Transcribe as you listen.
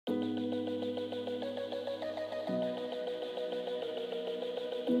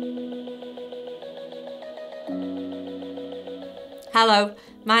Hello,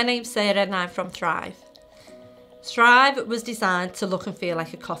 my name's Sarah and I'm from Thrive. Thrive was designed to look and feel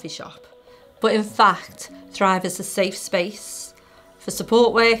like a coffee shop, but in fact, Thrive is a safe space for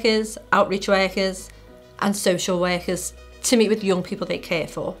support workers, outreach workers and social workers to meet with young people they care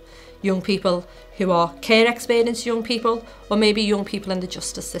for. Young people who are care experienced young people, or maybe young people in the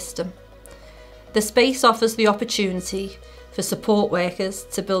justice system. The space offers the opportunity for support workers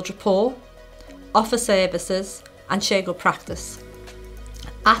to build rapport, offer services and share good practice.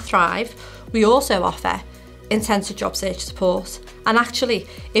 At Thrive, we also offer intensive job search support, and actually,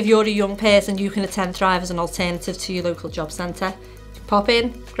 if you're a young person, you can attend Thrive as an alternative to your local job centre. Pop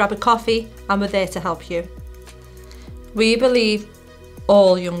in, grab a coffee and we're there to help you. We believe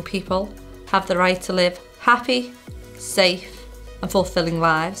all young people have the right to live happy, safe and fulfilling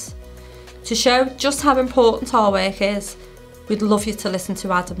lives. To show just how important our work is, we'd love you to listen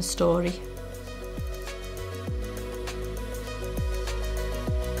to Adam's story.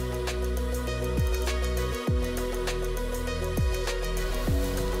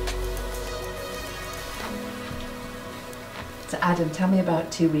 So Adam, tell me about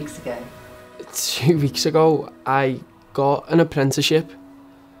 2 weeks ago. 2 weeks ago, I got an apprenticeship.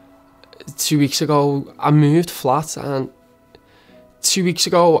 2 weeks ago, I moved flat, and 2 weeks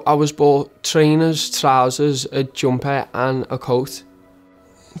ago, I was bought trainers, trousers, a jumper and a coat.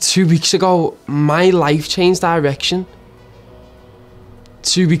 2 weeks ago, my life changed direction.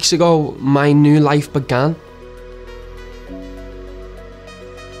 2 weeks ago, my new life began.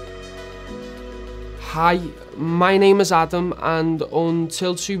 Hi, my name is Adam, and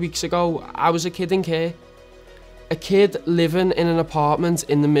until 2 weeks ago, I was a kid in care. A kid living in an apartment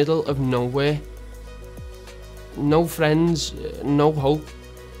in the middle of nowhere. No friends, no hope,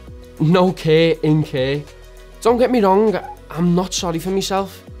 no care in care. Don't get me wrong, I'm not sorry for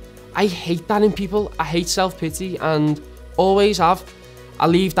myself. I hate that in people. I hate self-pity and always have. I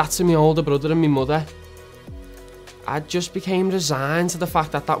leave that to my older brother and my mother. I just became resigned to the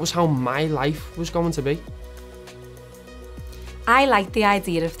fact that that was how my life was going to be. I like the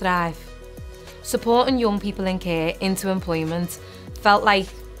idea of Thrive. Supporting young people in care into employment felt like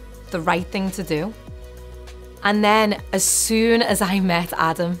the right thing to do. And then, as soon as I met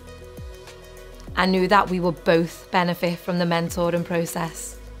Adam, I knew that we would both benefit from the mentoring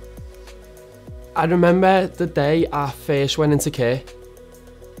process. I remember the day I first went into care.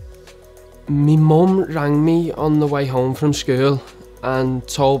 My mum rang me on the way home from school and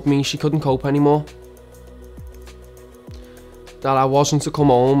told me she couldn't cope anymore. That I wasn't to come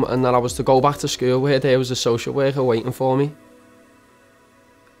home and that I was to go back to school where there was a social worker waiting for me.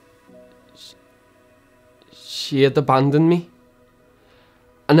 She had abandoned me.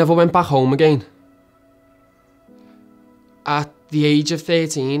 I never went back home again. At the age of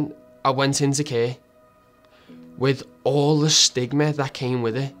 13, I went into care with all the stigma that came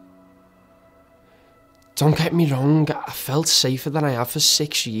with it. Don't get me wrong, I felt safer than I have for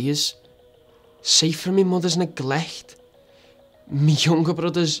 6 years. Safe from my mother's neglect, my younger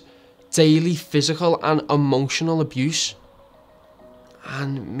brother's daily physical and emotional abuse,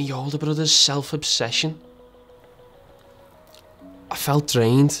 and my older brother's self-obsession. I felt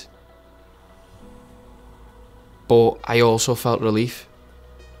drained, but I also felt relief.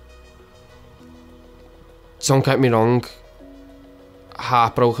 Don't get me wrong,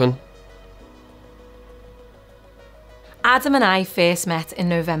 heartbroken. Adam and I first met in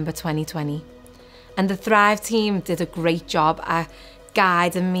November 2020, and the Thrive team did a great job at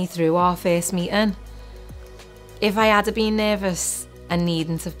guiding me through our first meeting. If I had been nervous, I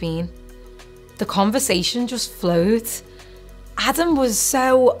needn't have been. The conversation just flowed. Adam was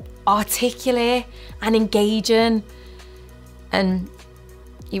so articulate and engaging, and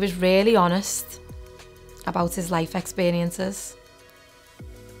he was really honest about his life experiences.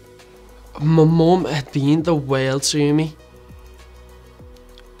 My mum had been the world to me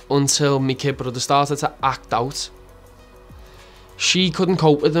until my kid brother started to act out. She couldn't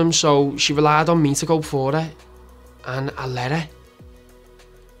cope with him, so she relied on me to go for her, and I let her.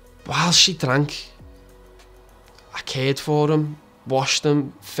 While she drank, I cared for him, washed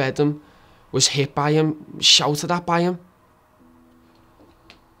him, fed him, was hit by him, shouted at by him.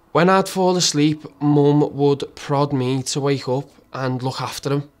 When I'd fall asleep, Mum would prod me to wake up and look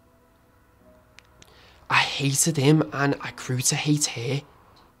after him. I hated him and I grew to hate her.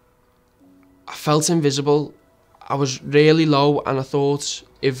 I felt invisible. I was really low and I thought,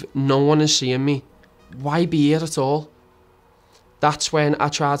 if no one is seeing me, why be here at all? That's when I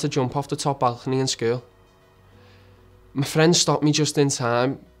tried to jump off the top balcony in school. My friends stopped me just in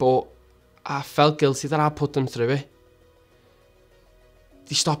time, but I felt guilty that I put them through it.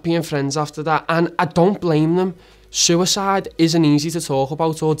 They stopped being friends after that, and I don't blame them. Suicide isn't easy to talk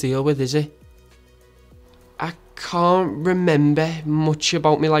about or deal with, is it? I can't remember much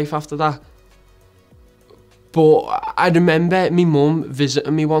about my life after that. But I remember my mum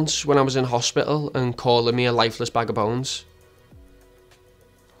visiting me once when I was in hospital and calling me a lifeless bag of bones.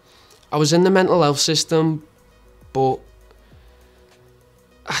 I was in the mental health system, but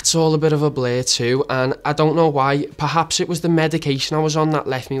that's all a bit of a blur too, and I don't know why. Perhaps it was the medication I was on that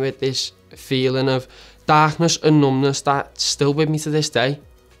left me with this feeling of darkness and numbness that's still with me to this day.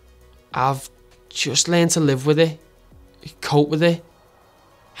 I've just learned to live with it, cope with it,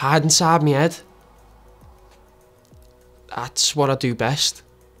 hide inside my head. That's what I do best.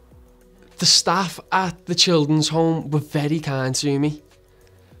 The staff at the children's home were very kind to me,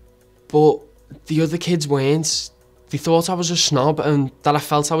 but the other kids weren't. They thought I was a snob and that I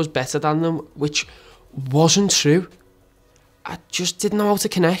felt I was better than them, which wasn't true. I just didn't know how to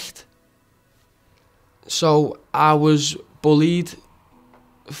connect. So I was bullied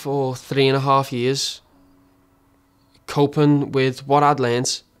for 3.5 years, coping with what I'd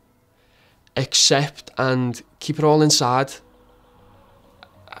learnt, accept and keep it all inside.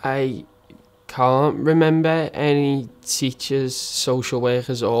 I can't remember any teachers, social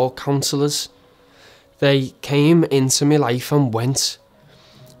workers or counsellors. They came into my life and went.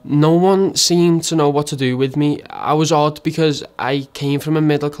 No one seemed to know what to do with me. I was odd because I came from a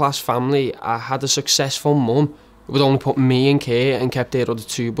middle class family. I had a successful mum who would only put me in care and kept their other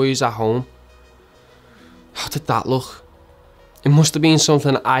 2 boys at home. How did that look? It must have been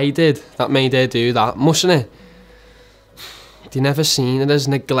something I did that made her do that, mustn't it? They never seen it as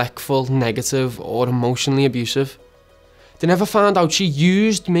neglectful, negative or emotionally abusive. They never found out she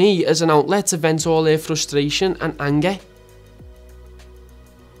used me as an outlet to vent all her frustration and anger.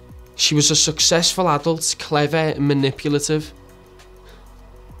 She was a successful adult, clever and manipulative.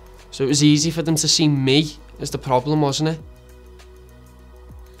 So it was easy for them to see me as the problem, wasn't it?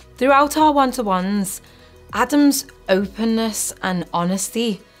 Throughout our one-to-ones, Adam's openness and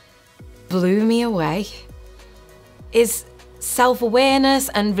honesty blew me away. His self-awareness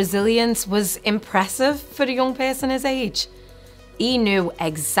and resilience was impressive for a young person his age. He knew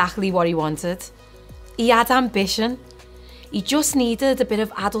exactly what he wanted. He had ambition. He just needed a bit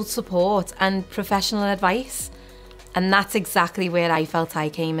of adult support and professional advice. And that's exactly where I felt I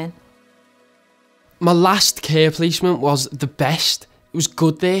came in. My last care placement was the best. It was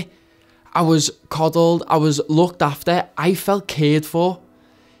good there. I was coddled, I was looked after, I felt cared for.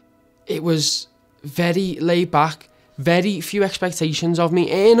 It was very laid back, very few expectations of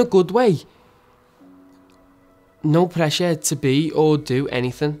me in a good way. No pressure to be or do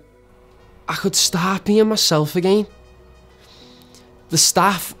anything. I could start being myself again. The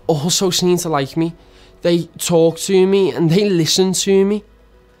staff also seemed to like me. They talked to me and they listened to me.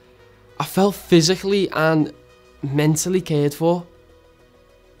 I felt physically and mentally cared for.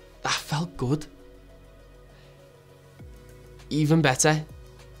 That felt good. Even better,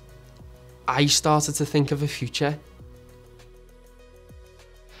 I started to think of a future.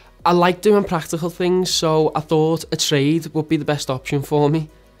 I like doing practical things, so I thought a trade would be the best option for me.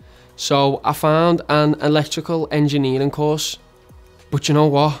 So I found an electrical engineering course. But you know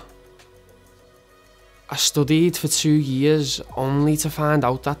what? I studied for 2 years only to find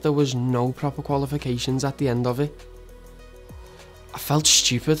out that there was no proper qualifications at the end of it. I felt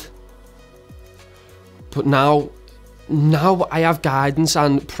stupid. But now I have guidance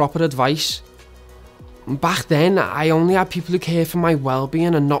and proper advice. Back then, I only had people who care for my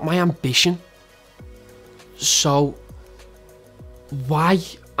well-being and not my ambition. So, why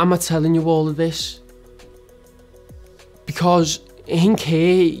am I telling you all of this? Because in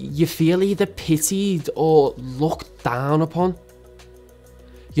care, you feel either pitied or looked down upon.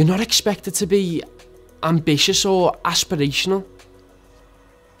 You're not expected to be ambitious or aspirational.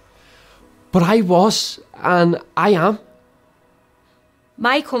 But I was, and I am.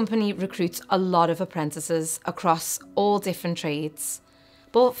 My company recruits a lot of apprentices across all different trades,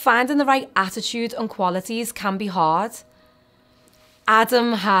 but finding the right attitude and qualities can be hard.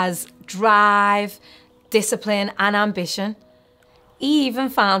 Adam has drive, discipline and ambition. He even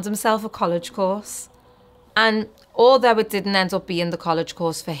found himself a college course. And although it didn't end up being the college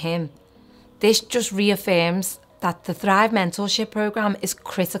course for him, this just reaffirms that the Thrive Mentorship Programme is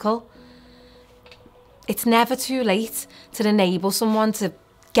critical. It's never too late to enable someone to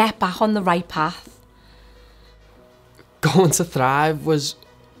get back on the right path. Going to Thrive was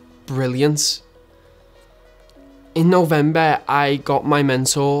brilliant. In November, I got my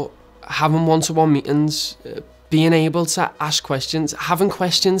mentor, having one-to-one meetings, being able to ask questions, having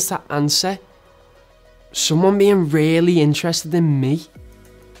questions to answer. Someone being really interested in me.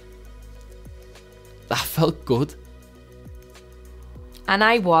 That felt good. and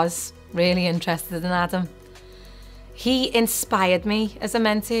I was really interested in Adam. He inspired me as a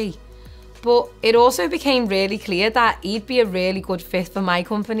mentee, but it also became really clear that he'd be a really good fit for my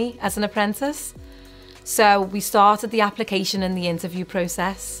company as an apprentice. So we started the application and the interview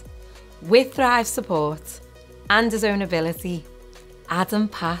process. With Thrive's support and his own ability, Adam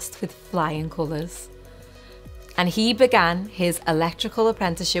passed with flying colours. And he began his electrical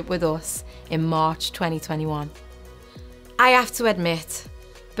apprenticeship with us in March 2021. I have to admit,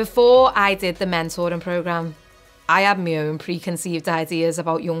 before I did the mentoring programme, I had my own preconceived ideas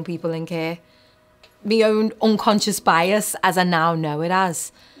about young people in care. My own unconscious bias, as I now know it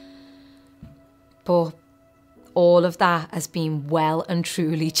as. But all of that has been well and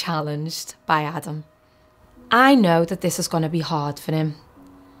truly challenged by Adam. I know that this is going to be hard for him.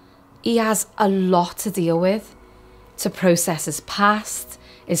 He has a lot to deal with, to process his past,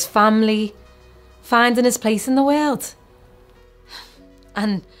 his family, finding his place in the world.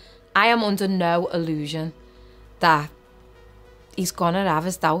 And I am under no illusion that he's going to have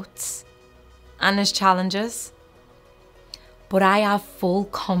his doubts and his challenges. But I have full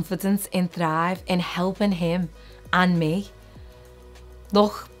confidence in Thrive in helping him and me.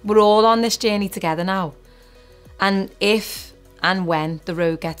 Look, we're all on this journey together now. And if and when the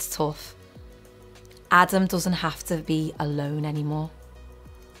road gets tough, Adam doesn't have to be alone anymore.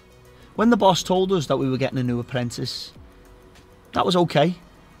 When the boss told us that we were getting a new apprentice, that was okay.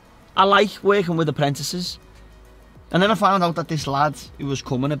 I like working with apprentices. And then I found out that this lad who was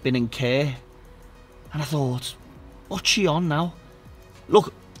coming had been in care. And I thought, what's she on now?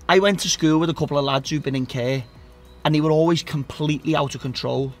 Look, I went to school with a couple of lads who'd been in care, and they were always completely out of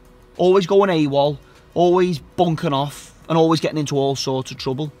control. Always going AWOL, always bunking off, and always getting into all sorts of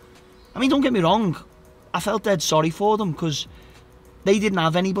trouble. I mean, don't get me wrong, I felt dead sorry for them, because they didn't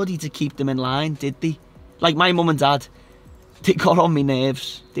have anybody to keep them in line, did they? Like my mum and dad, they got on my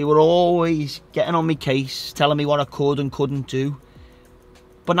nerves. They were always getting on my case, telling me what I could and couldn't do.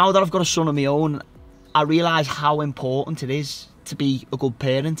 But now that I've got a son of my own, I realise how important it is to be a good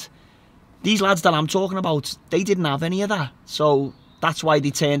parent. These lads that I'm talking about, they didn't have any of that. So that's why they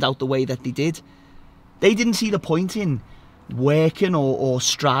turned out the way that they did. They didn't see the point in working or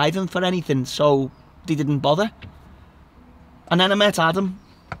striving for anything, so they didn't bother. And then I met Adam,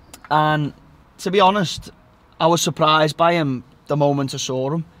 and to be honest, I was surprised by him the moment I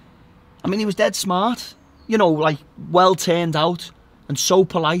saw him. I mean, he was dead smart, you know, like well turned out and so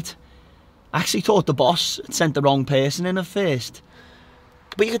polite. I actually thought the boss had sent the wrong person in at first.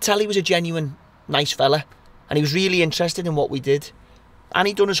 But you could tell he was a genuine, nice fella, and he was really interested in what we did. And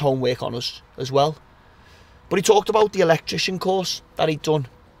he'd done his homework on us as well. But he talked about the electrician course that he'd done,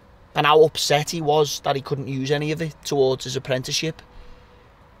 and how upset he was that he couldn't use any of it towards his apprenticeship.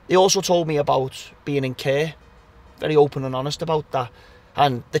 He also told me about being in care, very open and honest about that,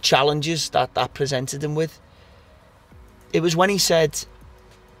 and the challenges that presented him with. It was when he said,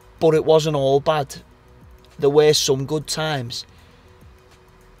 but it wasn't all bad, there were some good times.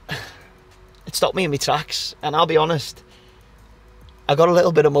 It stopped me in my tracks, and I'll be honest, I got a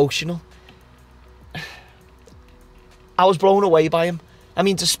little bit emotional. I was blown away by him. I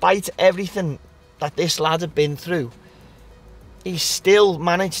mean, despite everything that this lad had been through, he still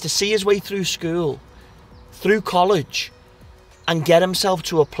managed to see his way through school, through college, and get himself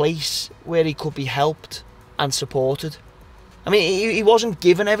to a place where he could be helped and supported. I mean, he wasn't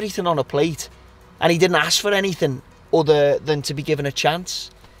given everything on a plate, and he didn't ask for anything other than to be given a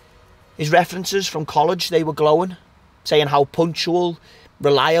chance. His references from college, they were glowing, saying how punctual,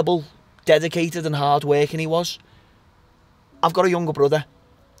 reliable, dedicated and hard-working he was. I've got a younger brother.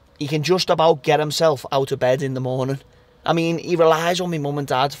 He can just about get himself out of bed in the morning. I mean, he relies on my mum and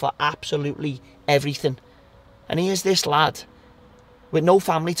dad for absolutely everything. And here's this lad with no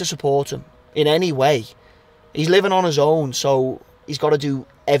family to support him in any way. He's living on his own, so he's got to do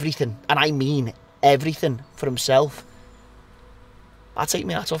everything, and I mean everything, for himself. I take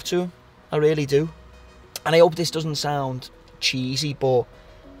my hat off to him, I really do. And I hope this doesn't sound cheesy, but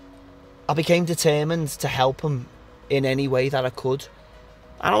I became determined to help him in any way that I could.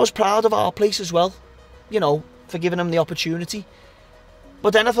 And I was proud of our place as well, you know, for giving him the opportunity.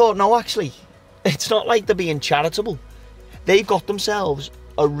 But then I thought, no, actually, it's not like they're being charitable. They've got themselves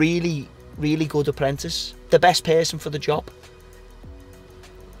a really, really good apprentice, the best person for the job.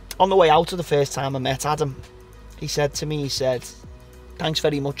 On the way out of the first time I met Adam, he said to me, thanks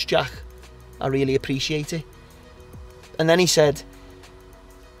very much, Jack. I really appreciate it. And then he said,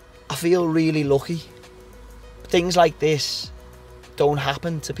 I feel really lucky. Things like this don't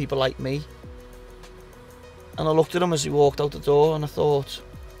happen to people like me. And I looked at him as he walked out the door, and I thought,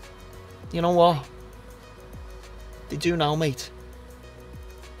 you know what? They do now, mate.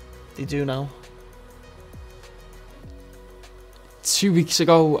 They do now. 2 weeks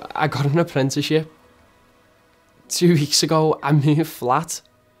ago, I got an apprenticeship. 2 weeks ago, I moved flat.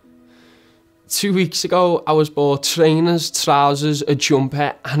 2 weeks ago, I was bought trainers, trousers, a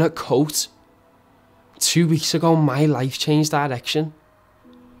jumper and a coat. 2 weeks ago, my life changed direction.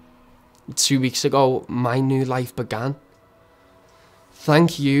 2 weeks ago, my new life began.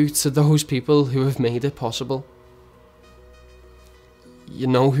 Thank you to those people who have made it possible. You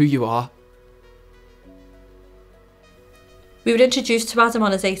know who you are. We were introduced to Adam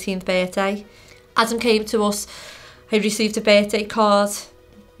on his 18th birthday. Adam came to us, he received a birthday card,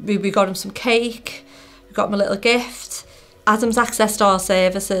 we got him some cake, we got him a little gift. Adam's accessed our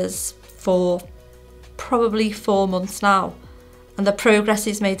services for probably 4 months now, and the progress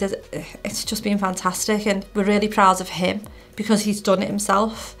he's made, it's just been fantastic, and we're really proud of him because he's done it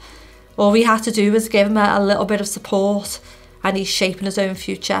himself. All we had to do was give him a little bit of support, and he's shaping his own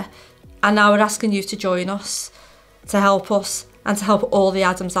future. And now we're asking you to join us, to help us and to help all the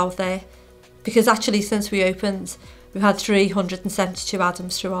Adams out there, because actually since we opened we've had 372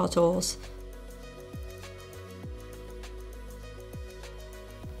 Adams through our doors.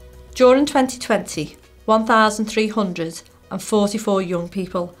 During 2020, 1,344 young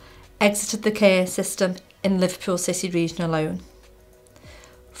people exited the care system in Liverpool City region alone.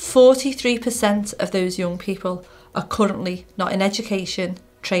 43% of those young people are currently not in education,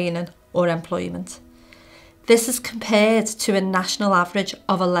 training or employment. This is compared to a national average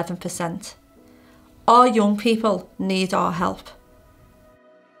of 11%. Our young people need our help.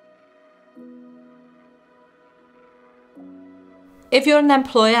 If you're an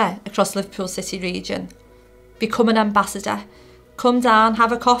employer across Liverpool City region, become an ambassador. Come down,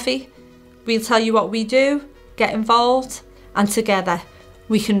 have a coffee. We'll tell you what we do, get involved, and together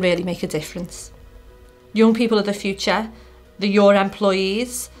we can really make a difference. Young people are the future, they're your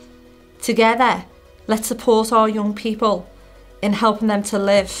employees. Together, let's support our young people in helping them to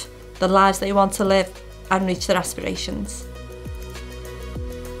live the lives they want to live and reach their aspirations.